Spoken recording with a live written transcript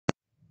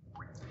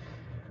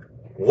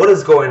What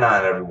is going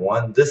on,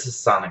 everyone? This is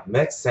Sonic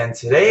Mix, and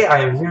today I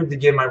am here to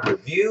give my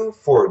review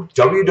for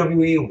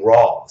WWE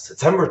Raw,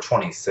 September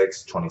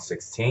 26,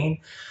 2016.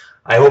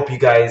 I hope you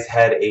guys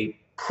had a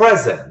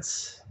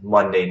pleasant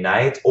Monday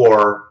night,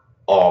 or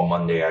all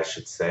Monday, I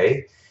should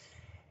say.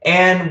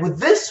 And with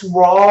this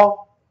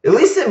Raw, at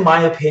least in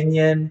my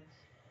opinion,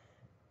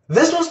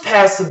 this was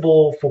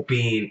passable for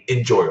being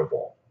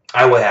enjoyable,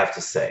 I would have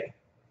to say.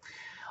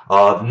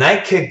 The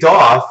night kicked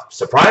off,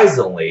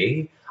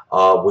 surprisingly,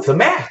 with a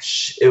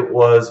match. It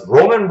was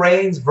Roman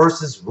Reigns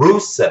versus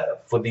Rusev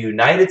for the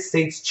United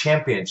States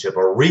Championship, a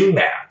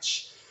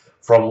rematch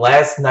from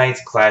last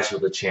night's Clash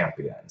of the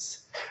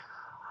Champions.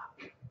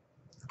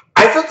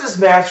 I thought this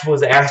match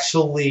was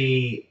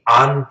actually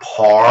on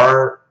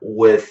par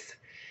with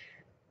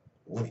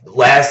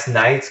last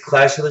night's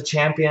Clash of the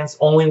Champions,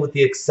 only with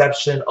the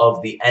exception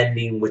of the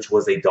ending, which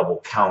was a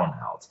double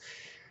countout.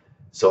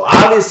 So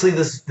obviously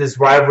this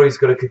rivalry is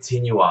going to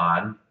continue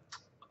on.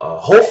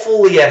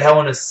 Hopefully at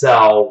Hell in a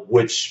Cell,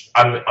 which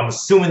I'm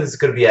assuming this is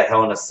going to be at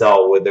Hell in a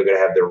Cell where they're going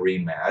to have their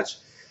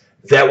rematch.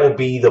 That will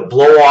be the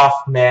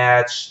blow-off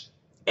match,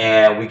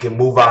 and we can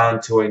move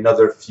on to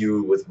another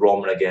feud with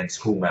Roman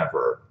against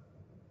whomever.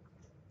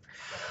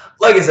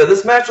 Like I said,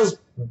 this match was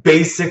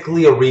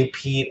basically a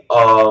repeat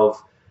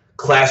of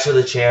Clash of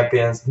the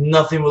Champions.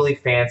 Nothing really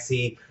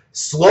fancy.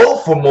 Slow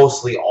for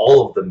mostly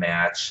all of the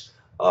match.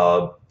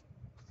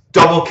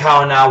 Double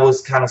count out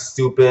was kind of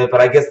stupid, but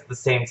I guess at the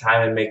same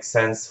time it makes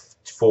sense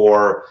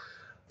for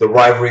the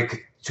rivalry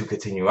to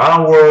continue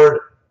onward.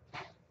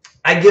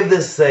 I give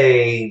this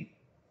a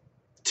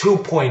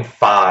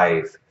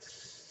 2.5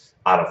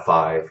 out of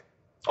 5.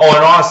 Oh,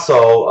 and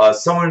also,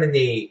 somewhere in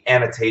the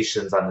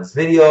annotations on this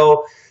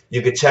video,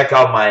 you could check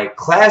out my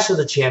Clash of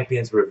the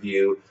Champions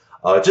review.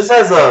 Just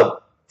as a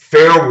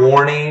fair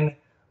warning,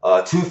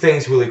 two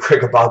things really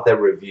quick about that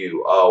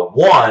review.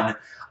 One,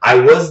 I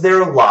was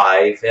there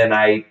live, and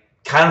I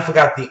kind of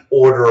forgot the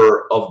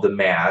order of the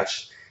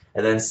match.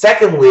 And then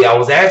secondly, I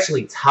was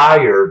actually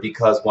tired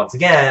because, once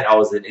again, I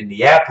was in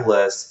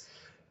Indianapolis,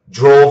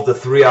 drove the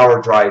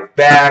 3-hour drive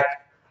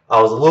back. I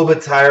was a little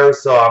bit tired,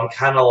 so I'm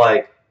kind of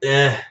like,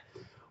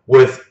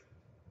 with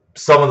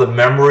some of the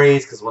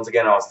memories, because once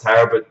again, I was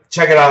tired. But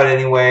check it out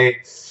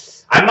anyway.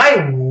 I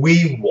might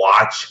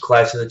re-watch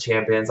Clash of the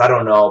Champions. I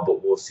don't know,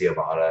 but we'll see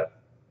about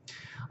it.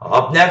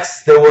 Up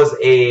next, there was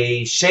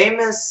a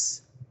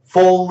Sheamus,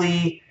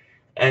 Foley,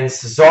 and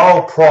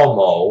Cesaro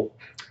promo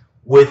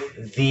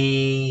with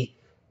the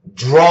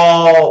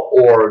draw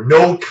or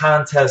no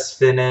contest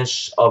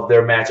finish of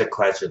their match at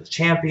Clash of the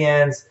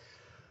Champions.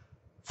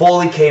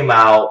 Foley came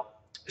out.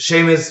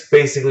 Sheamus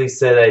basically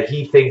said that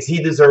he thinks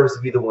he deserves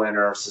to be the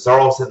winner.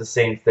 Cesaro said the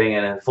same thing,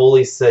 and then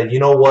Foley said, you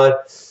know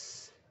what?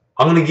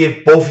 I'm going to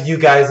give both of you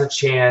guys a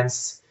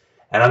chance,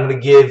 and I'm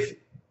going to give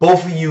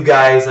both of you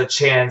guys a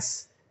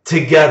chance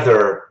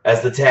together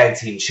as the tag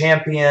team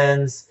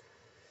champions.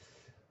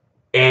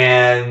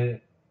 And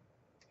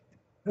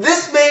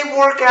this may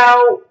work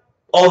out,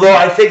 although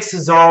I think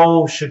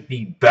Cesaro should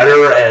be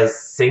better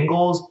as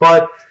singles,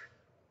 but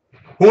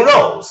who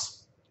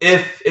knows?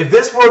 If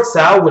this works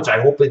out, which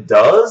I hope it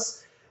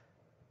does,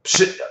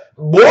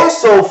 more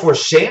so for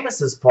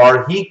Sheamus'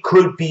 part, he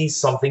could be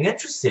something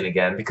interesting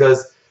again,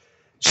 because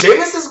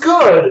Sheamus is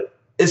good.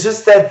 It's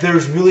just that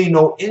there's really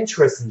no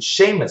interest in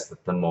Sheamus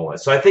at the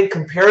moment. So I think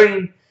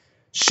comparing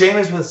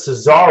Sheamus with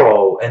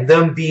Cesaro and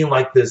them being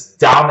like this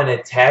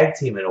dominant tag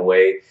team in a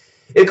way,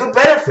 it could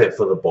benefit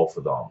for the both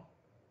of them.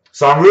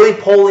 So I'm really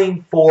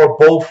pulling for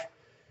both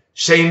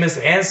Sheamus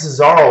and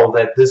Cesaro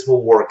that this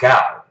will work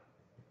out.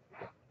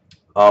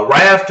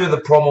 Right after the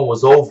promo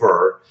was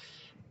over,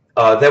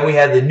 then we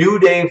had the New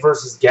Day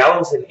versus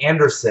Gallows and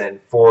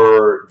Anderson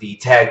for the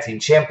Tag Team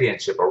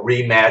Championship, a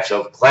rematch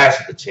of Clash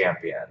of the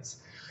Champions.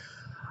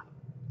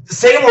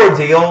 Same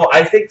ordeal.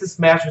 I think this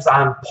match was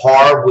on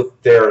par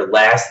with their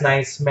last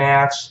night's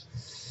match.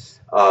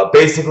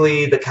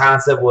 Basically, the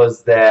concept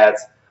was that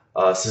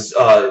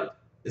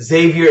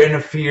Xavier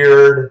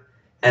interfered,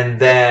 and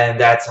then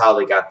that's how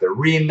they got their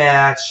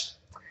rematch.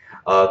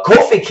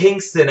 Kofi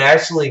Kingston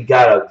actually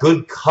got a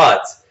good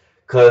cut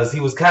because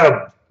he was kind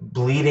of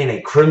bleeding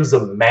a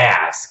crimson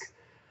mask.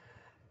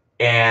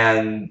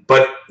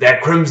 But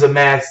that crimson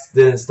mask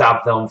didn't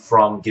stop them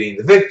from getting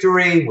the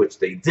victory, which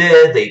they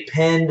did. They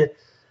pinned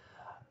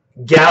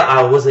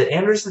was it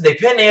Anderson? They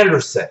pinned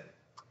Anderson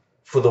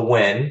for the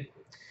win,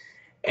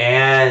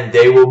 and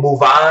they will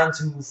move on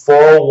to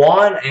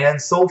 401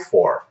 and so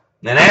forth.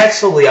 And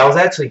actually, I was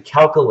actually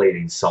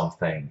calculating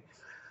something.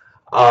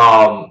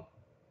 By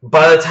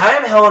the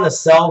time Hell in a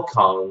Cell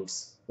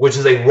comes, which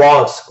is a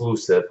Raw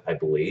exclusive, I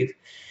believe,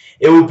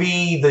 it will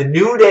be the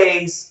New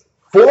Day's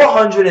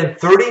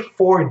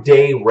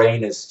 434-day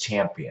reign as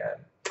champion.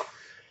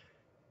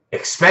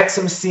 Expect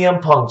some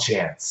CM Punk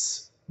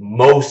chants.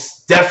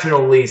 Most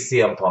definitely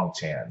CM Punk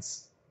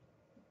chants.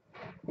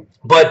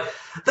 But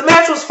the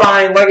match was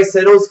fine. Like I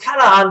said, it was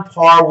kind of on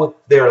par with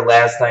their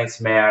last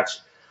night's match.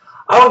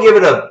 I would give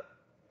it a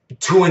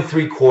 2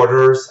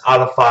 3/4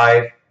 out of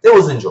 5. It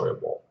was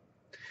enjoyable.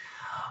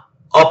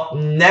 Up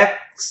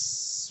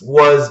next,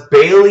 was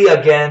Bayley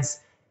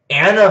against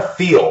Anna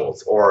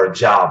Fields, or a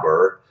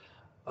jobber.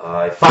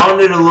 I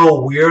found it a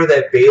little weird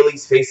that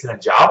Bayley's facing a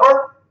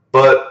jobber,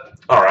 but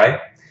alright.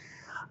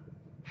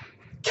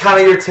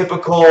 Kind of your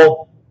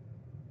typical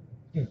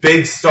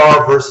big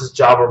star versus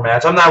jobber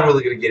match. I'm not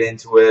really going to get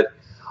into it.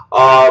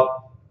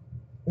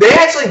 They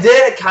actually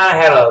did kind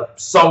of had a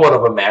somewhat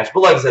of a match,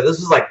 but like I said, this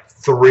was like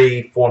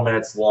 3-4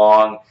 minutes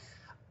long.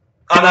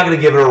 I'm not going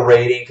to give it a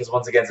rating because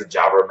once again, it's a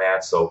jobber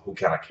match, so who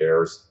kind of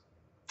cares?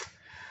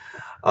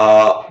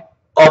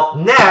 Up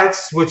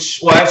next, well,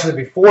 actually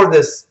before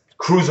this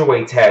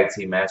Cruiserweight Tag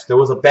Team match, there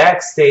was a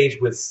backstage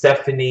with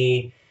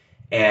Stephanie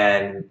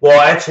and,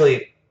 well,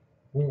 actually,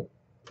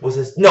 was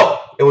this? No,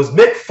 it was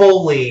Mick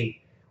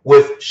Foley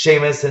with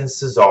Sheamus and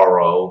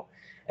Cesaro,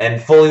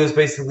 and Foley was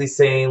basically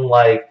saying,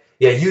 like,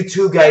 yeah, you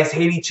two guys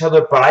hate each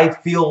other, but I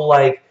feel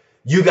like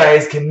you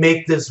guys can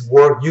make this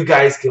work. You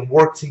guys can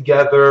work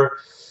together.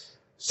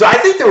 So I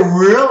think they're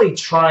really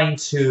trying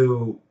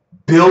to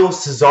build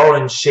Cesaro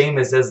and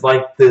Sheamus as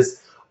like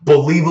this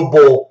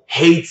believable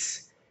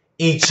hates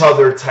each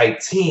other type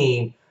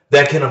team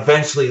that can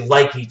eventually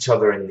like each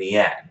other in the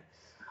end.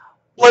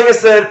 Like I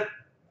said,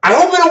 I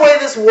hope in a way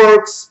this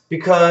works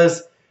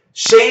because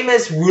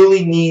Sheamus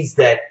really needs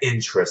that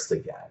interest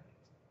again.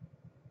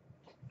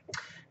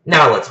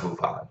 Now let's move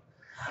on.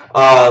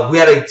 We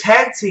had a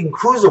tag team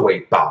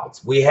cruiserweight bout.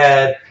 We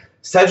had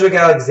Cedric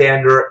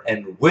Alexander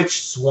and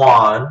Rich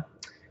Swann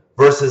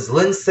versus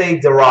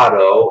Lince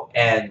Dorado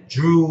and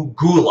Drew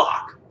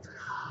Gulak.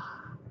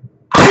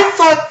 I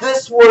thought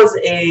this was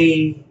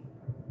a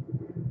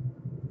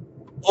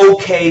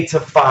okay to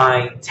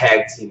fine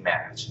tag team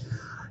match.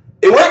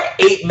 It went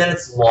 8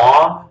 minutes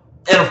long,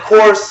 and of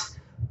course,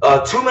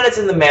 2 minutes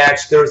in the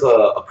match, there's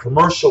a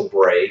commercial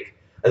break,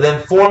 and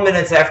then 4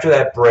 minutes after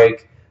that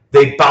break,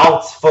 they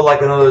bout for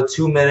like another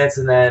 2 minutes,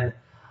 and then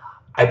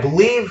I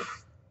believe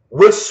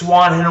Rich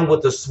Swann hit him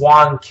with the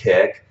Swan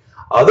kick.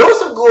 There was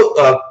some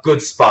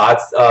good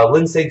spots.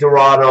 Lince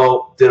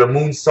Dorado did a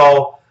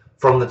moonsault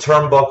from the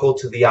turnbuckle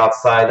to the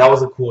outside. That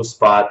was a cool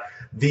spot.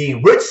 The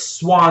Rich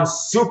Swann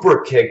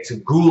super kick to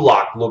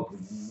Gulak looked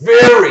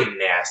very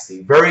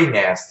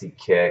nasty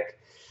kick.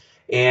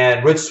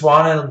 And Rich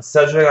Swann and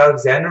Cedric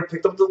Alexander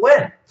picked up the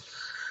win.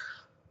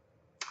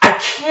 I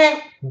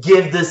can't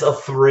give this a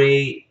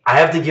 3. I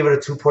have to give it a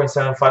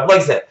 2.75. Like I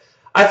said,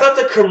 I thought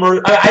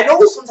the I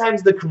know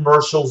sometimes the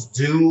commercials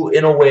do,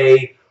 in a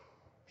way,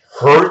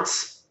 hurt,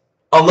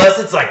 unless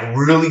it's like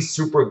really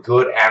super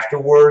good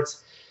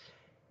afterwards.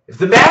 If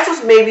the match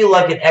was maybe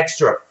like an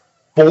extra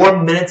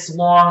 4 minutes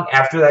long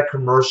after that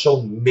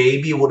commercial,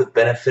 maybe it would have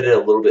benefited a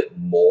little bit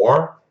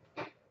more.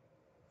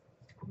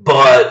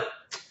 But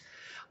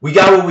we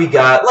got what we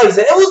got. Like I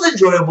said, it was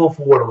enjoyable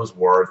for what it was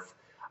worth.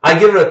 I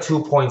give it a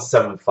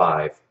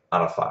 2.75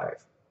 out of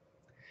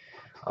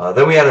 5.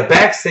 Then we had a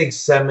backstage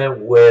segment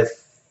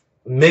with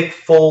Mick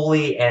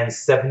Foley and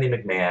Stephanie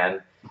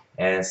McMahon.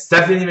 And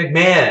Stephanie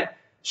McMahon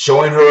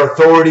showing her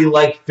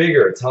authority-like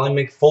figure, telling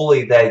Mick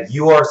Foley that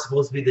you are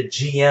supposed to be the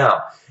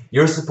GM.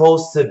 You're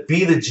supposed to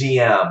be the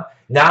GM,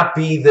 not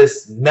be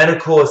this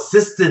medical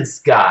assistance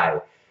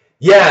guy.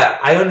 Yeah,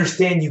 I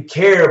understand you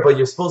care, but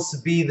you're supposed to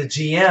be the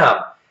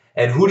GM.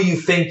 And who do you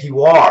think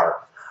you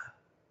are?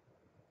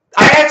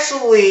 I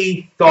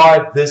actually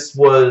thought this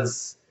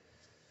was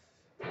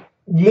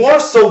more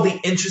so the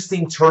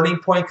interesting turning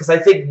point, because I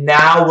think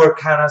now we're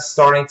kind of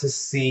starting to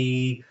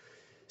see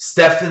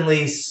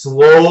Stephanie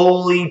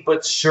slowly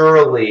but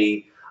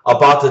surely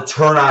about to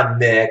turn on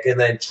Mick, and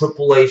then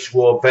Triple H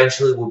will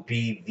eventually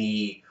be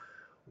the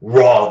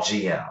Raw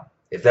GM,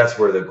 if that's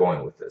where they're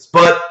going with this.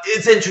 But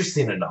it's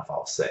interesting enough,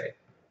 I'll say.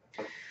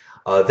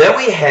 Then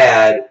we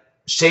had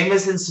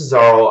Sheamus and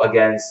Cesaro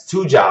against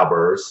two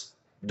jobbers.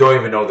 Don't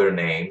even know their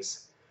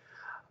names.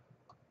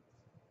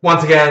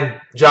 Once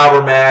again,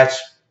 jobber match.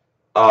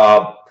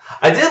 I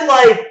did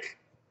like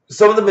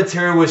some of the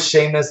material with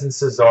Sheamus and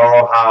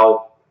Cesaro,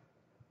 how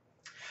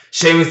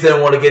Sheamus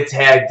didn't want to get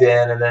tagged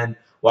in, and then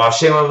while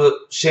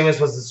Sheamus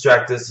was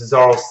distracted,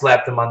 Cesaro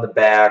slapped him on the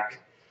back,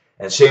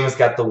 and Sheamus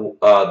got the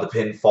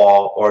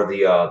pinfall, or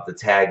the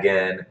tag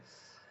in.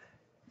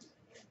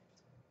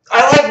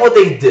 I like what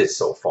they did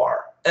so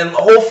far, and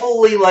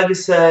hopefully, like I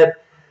said,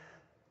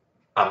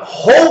 I'm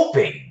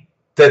hoping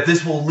that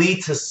this will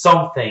lead to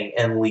something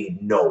and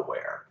lead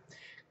nowhere.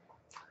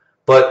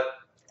 But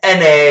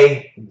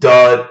NA,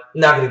 dud,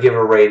 not going to give it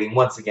a rating.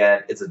 Once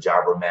again, it's a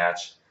jobber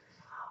match.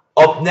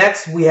 Up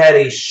next, we had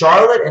a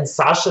Charlotte and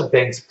Sasha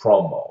Banks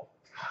promo.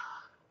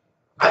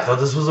 I thought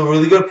this was a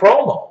really good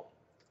promo.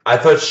 I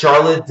thought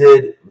Charlotte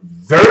did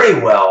very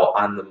well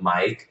on the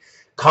mic,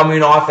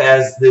 coming off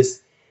as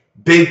this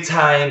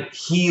big-time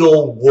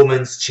heel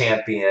women's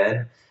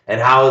champion, and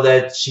how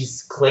that she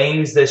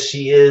claims that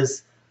she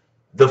is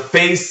the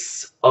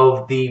face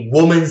of the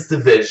women's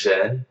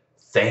division.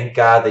 Thank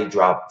God they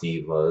dropped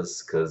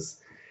divas,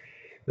 because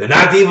they're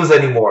not divas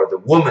anymore. They're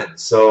women,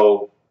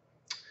 so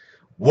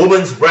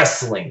women's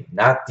wrestling,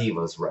 not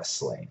divas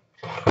wrestling.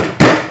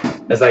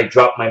 As I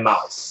drop my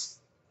mouse.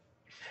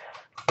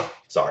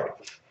 Sorry.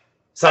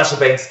 Sasha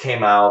Banks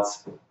came out.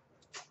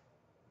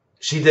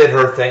 She did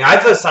her thing. I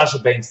thought Sasha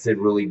Banks did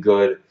really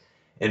good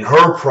in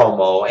her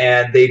promo.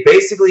 And they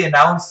basically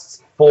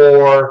announced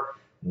for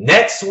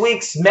next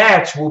week's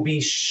match will be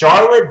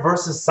Charlotte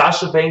versus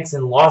Sasha Banks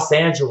in Los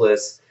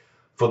Angeles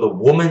for the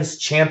Women's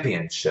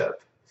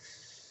Championship.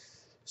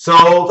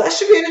 So that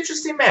should be an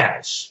interesting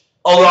match.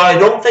 Although I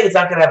don't think it's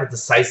not going to have a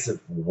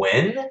decisive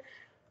win.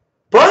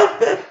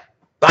 But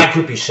I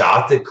could be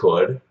shocked. It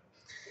could.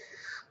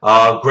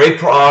 Good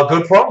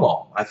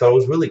promo. I thought it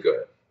was really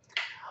good.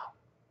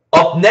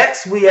 Up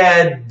next, we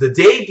had the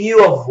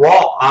debut of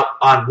Raw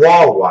on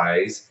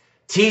Raw-wise.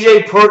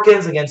 TJ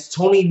Perkins against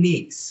Tony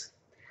Nese.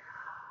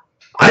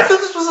 I thought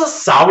this was a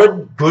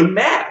solid, good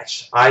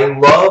match. I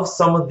love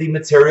some of the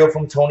material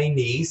from Tony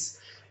Nese.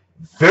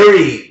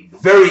 Very,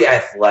 very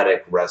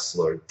athletic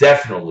wrestler.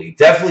 Definitely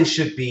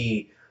should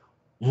be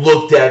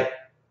looked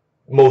at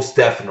most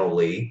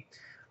definitely.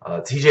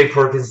 TJ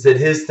Perkins did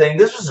his thing.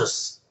 This was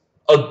just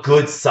a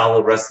good,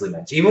 solid wrestling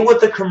match. Even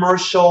with the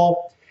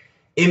commercial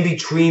in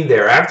between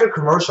there. After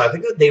commercial, I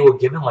think that they were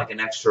given like an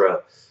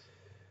extra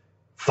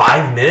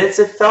 5 minutes,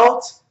 it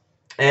felt.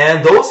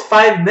 And those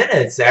 5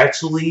 minutes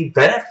actually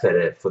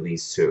benefited for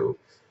these two.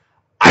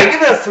 I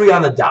give it a 3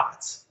 on the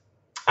dot.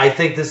 I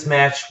think this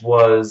match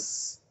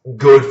was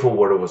good for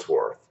what it was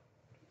worth.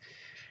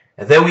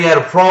 And then we had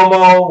a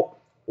promo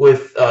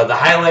with the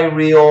highlight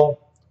reel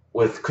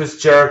with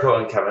Chris Jericho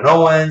and Kevin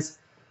Owens.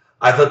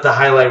 I thought the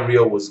highlight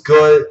reel was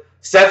good.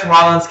 Seth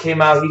Rollins came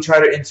out. He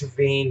tried to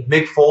intervene.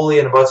 Mick Foley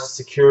and a bunch of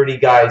security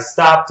guys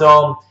stopped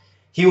him.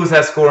 He was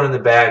escorted in the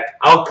back.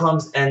 Out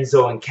comes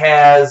Enzo and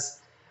Kaz.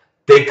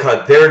 They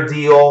cut their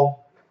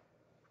deal.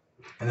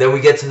 And then we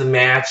get to the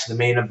match, the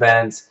main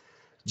event.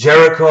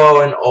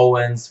 Jericho and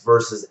Owens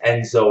versus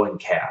Enzo and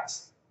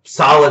Kaz.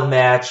 Solid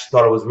match.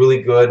 Thought it was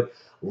really good.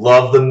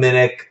 Love the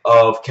mimic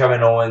of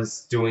Kevin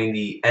Owens doing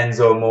the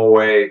Enzo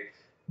Amore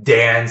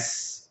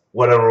dance,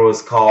 whatever it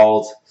was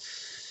called.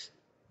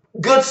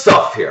 Good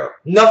stuff here.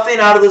 Nothing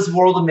out of this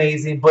world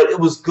amazing, but it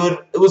was good.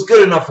 It was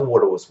good enough for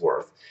what it was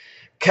worth.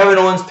 Kevin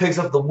Owens picks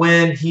up the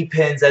win. He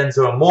pins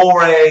Enzo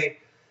Amore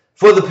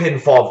for the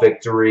pinfall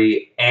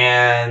victory,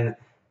 and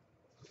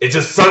it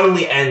just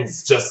suddenly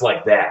ends just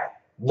like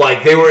that.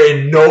 Like they were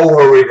in no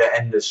hurry to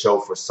end the show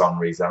for some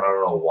reason. I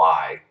don't know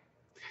why.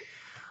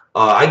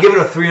 I give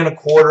it a 3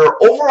 1/4.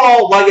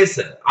 Overall, like I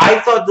said, I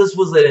thought this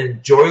was an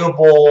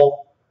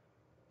enjoyable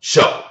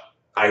show.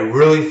 I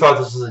really thought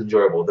this was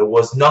enjoyable. There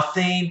was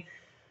nothing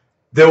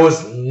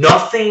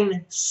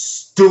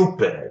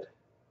stupid,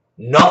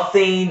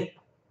 nothing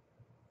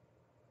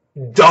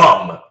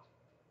dumb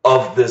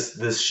of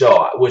this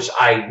show, which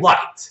I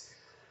liked.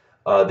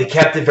 They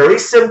kept it very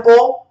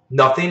simple,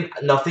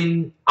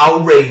 nothing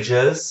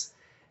outrageous,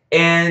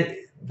 and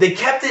they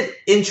kept it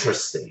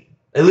interesting.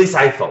 At least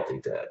I felt they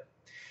did.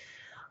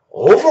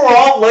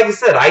 Overall, like I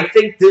said, I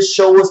think this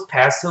show was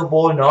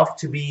passable enough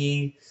to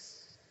be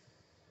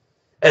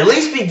at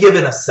least be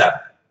given a 7.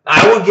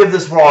 I would give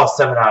this Raw a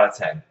 7 out of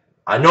 10.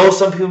 I know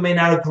some people may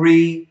not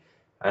agree,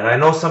 and I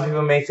know some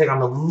people may think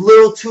I'm a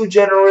little too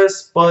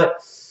generous,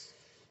 but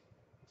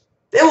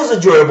it was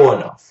enjoyable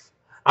enough.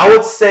 I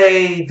would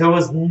say there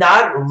was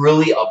not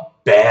really a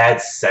bad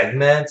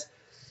segment,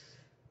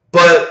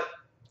 but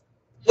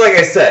like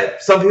I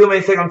said, some people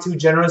may think I'm too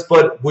generous,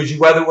 but would you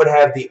rather would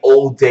have the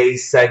old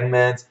days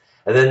segment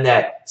and then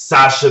that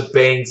Sasha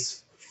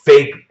Banks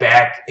fake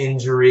back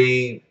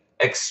injury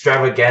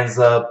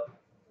extravaganza?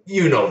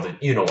 You know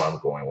what I'm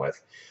going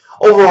with.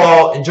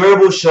 Overall,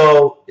 enjoyable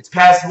show. It's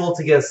passable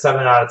to get a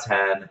 7 out of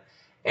 10.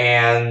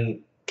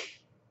 And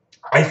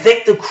I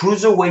think the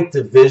Cruiserweight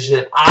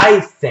division,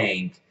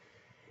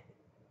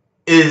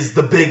 is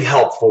the big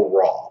help for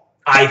Raw.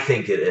 I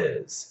think it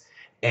is.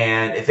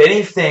 And if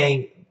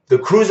anything, the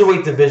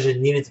Cruiserweight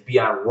division needed to be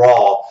on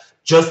Raw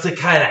just to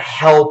kind of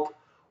help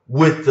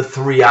with the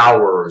 3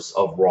 hours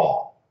of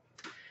Raw.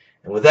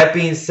 And with that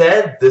being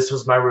said, this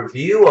was my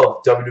review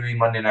of WWE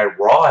Monday Night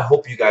Raw. I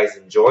hope you guys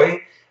enjoy.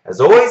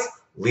 As always,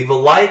 leave a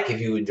like if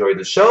you enjoyed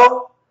the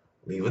show.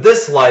 Leave a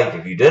dislike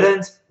if you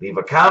didn't. Leave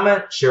a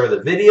comment, share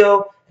the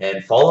video,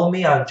 and follow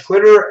me on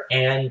Twitter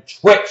and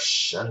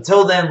Twitch.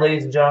 Until then,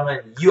 ladies and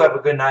gentlemen, you have a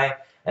good night,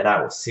 and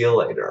I will see you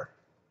later.